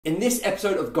In this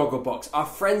episode of Gogglebox, our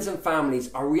friends and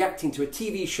families are reacting to a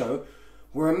TV show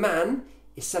where a man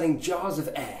is selling jars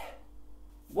of air.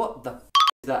 What the f***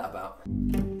 is that about?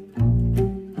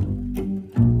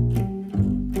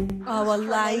 Oh, I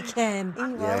like him.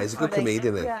 Yeah, he's a good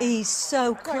comedian, isn't he? He's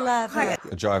so clever.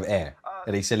 A jar of air.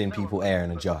 Are they selling people air in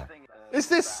a jar? Is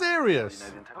this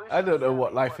serious? I don't know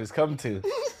what life has come to.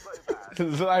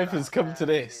 Life has come to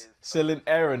this, selling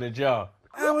air in a jar.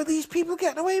 How are these people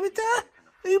getting away with that?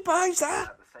 Who buys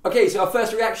that? Okay, so our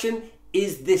first reaction,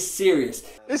 is this serious?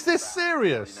 Is this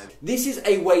serious? This is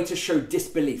a way to show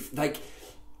disbelief. Like,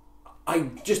 I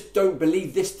just don't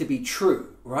believe this to be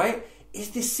true, right?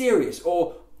 Is this serious?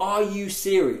 Or are you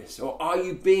serious? Or are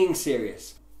you being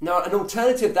serious? Now, an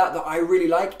alternative that I really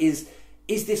like is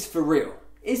this for real?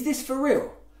 Is this for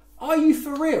real? Are you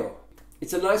for real?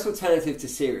 It's a nice alternative to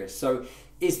serious. So,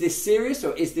 is this serious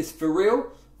or is this for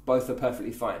real? Both are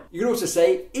perfectly fine. You can also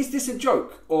say, is this a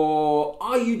joke? Or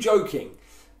are you joking?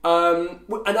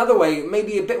 Another way,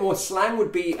 maybe a bit more slang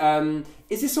would be,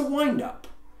 is this a wind-up?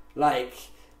 Like,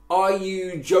 are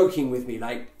you joking with me?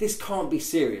 Like, this can't be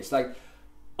serious. Like,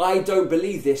 I don't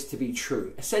believe this to be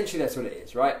true. Essentially, that's what it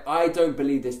is, right? I don't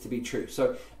believe this to be true.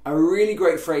 So, a really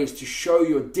great phrase to show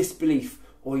your disbelief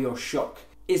or your shock.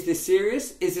 Is this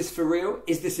serious? Is this for real?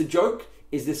 Is this a joke?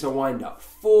 Is this a wind-up?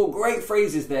 4 great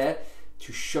phrases there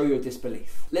to show your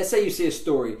disbelief. Let's say you see a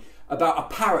story about a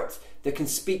parrot that can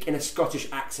speak in a Scottish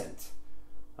accent.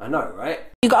 I know, right?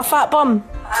 You got a fat bum?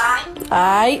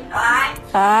 Aye.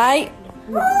 Aye.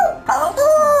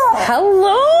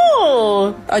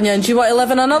 Hello. Onion, do you want to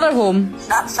live in another home?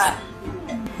 That's it.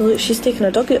 Look, she's taking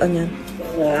a dog out, Onion.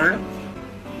 Yeah.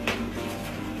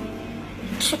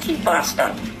 Cheeky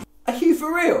bastard. Are you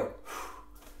for real?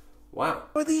 Wow.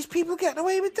 How are these people getting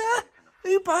away with that?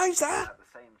 Who buys that?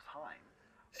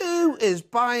 Who is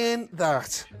buying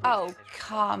that? Oh,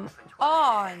 come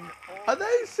on. Are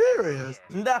they serious?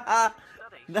 Nah,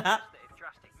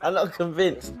 I'm not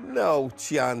convinced. No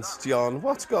chance, John.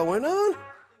 What's going on?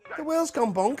 The world's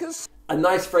gone bonkers. A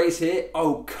nice phrase here,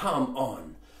 oh, come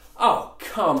on. Oh,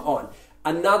 come on.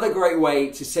 Another great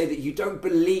way to say that you don't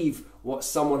believe what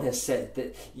someone has said.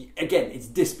 That, again, it's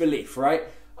disbelief, right?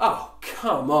 Oh,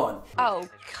 come on. Oh,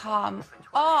 come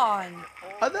on.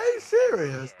 Are they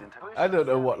serious? I don't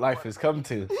know what life has come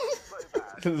to.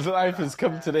 Life has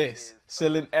come to this,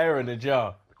 selling air in a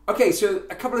jar. Okay, so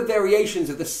a couple of variations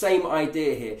of the same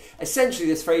idea here. Essentially,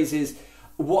 this phrase is,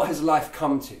 what has life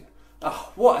come to?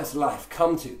 Oh, what has life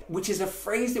come to? Which is a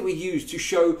phrase that we use to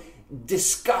show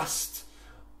disgust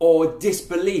or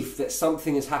disbelief that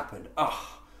something has happened.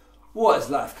 Oh, what has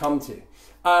life come to?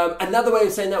 Another way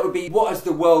of saying that would be, what has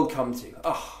the world come to?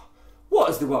 Oh, what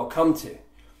has the world come to?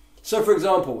 So, for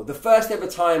example, the first ever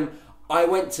time I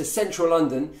went to central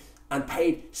London and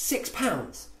paid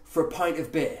 £6 for a pint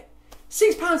of beer.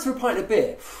 £6 for a pint of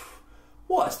beer.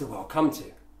 What has the world come to?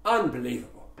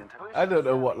 Unbelievable. I don't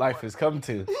know what life has come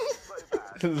to.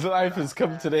 Life has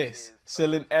come to this,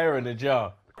 selling air in a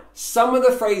jar. Some of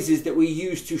the phrases that we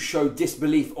use to show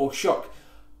disbelief or shock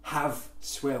have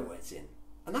swear words in.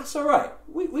 And that's all right.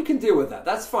 We can deal with that.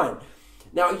 That's fine.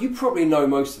 Now, you probably know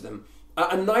most of them.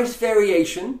 A nice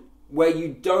variation where you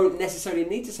don't necessarily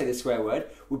need to say the swear word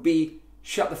would be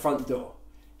shut the front door.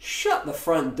 Shut the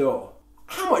front door.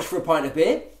 How much for a pint of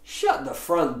beer? Shut the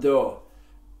front door.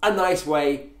 A nice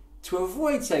way to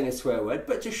avoid saying a swear word,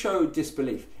 but to show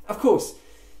disbelief. Of course,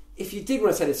 if you did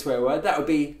want to say the swear word, that would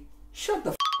be shut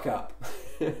the f*** up.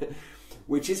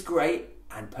 Which is great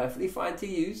and perfectly fine to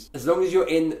use, as long as you're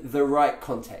in the right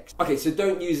context. Okay, so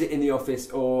don't use it in the office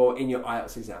or in your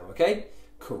IELTS exam, okay?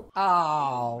 Cool.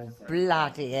 Oh,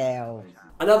 bloody hell.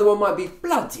 Another one might be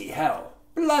bloody hell.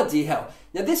 Bloody hell.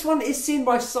 Now this one is seen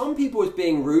by some people as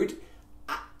being rude.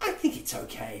 I think it's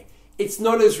okay. It's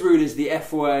not as rude as the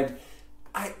F word.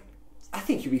 I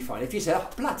think you'll be fine. If you say, oh,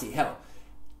 bloody hell,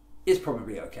 it's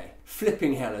probably okay.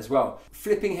 Flipping hell as well.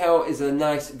 Flipping hell is a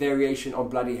nice variation on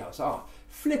bloody hell. So, oh,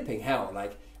 flipping hell,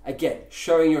 like, again,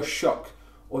 showing your shock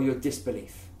or your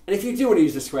disbelief. And if you do want to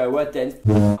use the swear word, then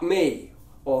f me.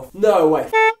 Or no way,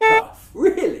 f off.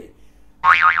 Really?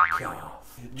 F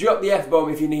off. Drop the F-bomb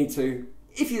if you need to.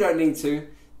 If you don't need to,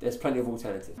 there's plenty of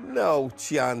alternatives. No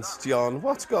chance, John.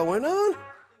 What's going on?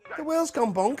 The world's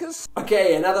gone bonkers.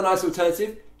 Okay, another nice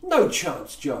alternative. No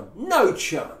chance, John. No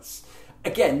chance.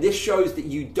 Again, this shows that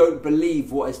you don't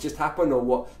believe what has just happened or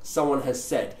what someone has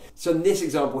said. So in this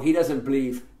example, he doesn't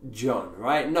believe John,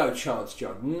 right? No chance,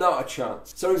 John. Not a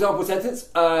chance. So an example sentence,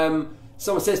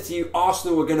 someone says to you,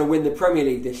 Arsenal are going to win the Premier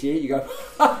League this year. You go,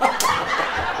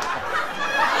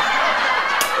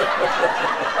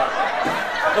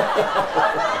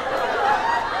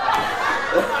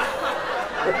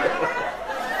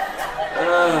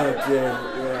 Yeah,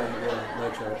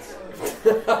 no chance.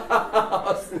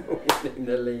 Arsenal winning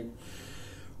the league.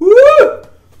 Woo!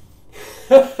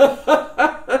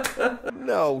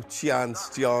 No chance,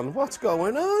 John. What's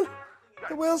going on?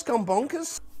 The world's gone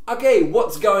bonkers. Okay,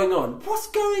 what's going on? What's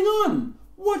going on?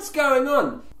 What's going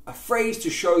on? A phrase to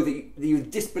show that your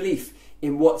disbelief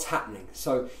in what's happening.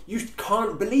 So you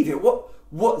can't believe it.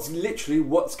 What's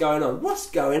going on? What's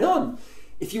going on?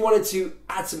 If you wanted to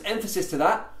add some emphasis to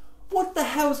that, what the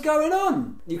hell's going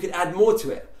on? You could add more to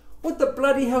it. What the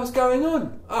bloody hell's going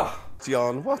on?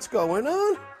 John, what's going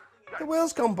on? The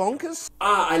world's gone bonkers.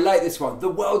 I like this one. The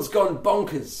world's gone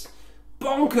bonkers.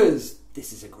 Bonkers.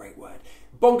 This is a great word.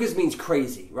 Bonkers means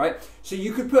crazy, right? So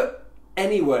you could put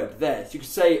any word there. So you could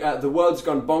say the world's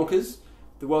gone bonkers,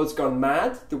 the world's gone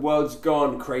mad, the world's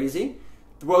gone crazy,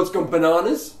 the world's gone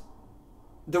bananas,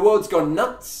 the world's gone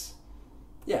nuts.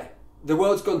 Yeah, the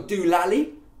world's gone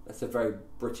doolally. That's a very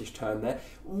British term there.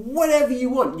 Whatever you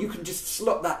want, you can just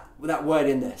slot that word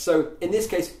in there. So in this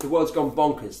case, the world's gone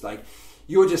bonkers. Like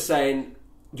you're just saying,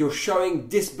 you're showing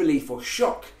disbelief or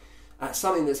shock at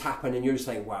something that's happened, and you're just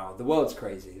saying, wow, the world's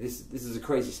crazy. This is a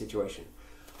crazy situation.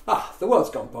 The world's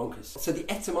gone bonkers. So the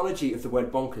etymology of the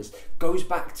word bonkers goes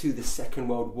back to the Second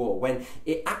World War, when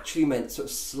it actually meant sort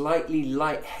of slightly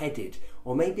light-headed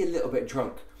or maybe a little bit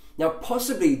drunk. Now,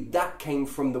 possibly that came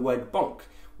from the word bonk,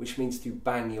 which means to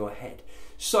bang your head.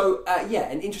 So,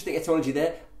 yeah, an interesting etymology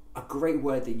there, a great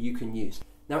word that you can use.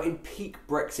 Now, in peak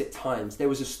Brexit times, there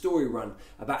was a story run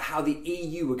about how the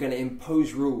EU were going to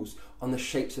impose rules on the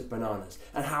shapes of bananas,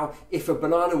 and how if a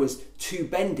banana was too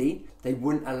bendy, they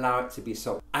wouldn't allow it to be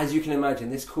sold. As you can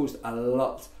imagine, this caused a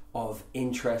lot of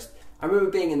interest. I remember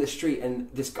being in the street and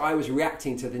this guy was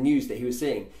reacting to the news that he was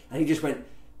seeing, and he just went,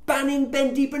 "Banning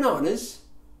bendy bananas?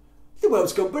 The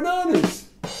world's gone bananas."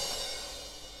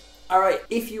 Alright,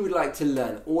 if you would like to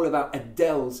learn all about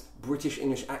Adele's British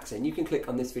English accent, you can click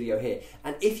on this video here.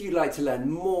 And if you'd like to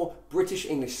learn more British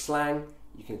English slang,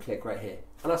 you can click right here.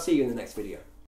 And I'll see you in the next video.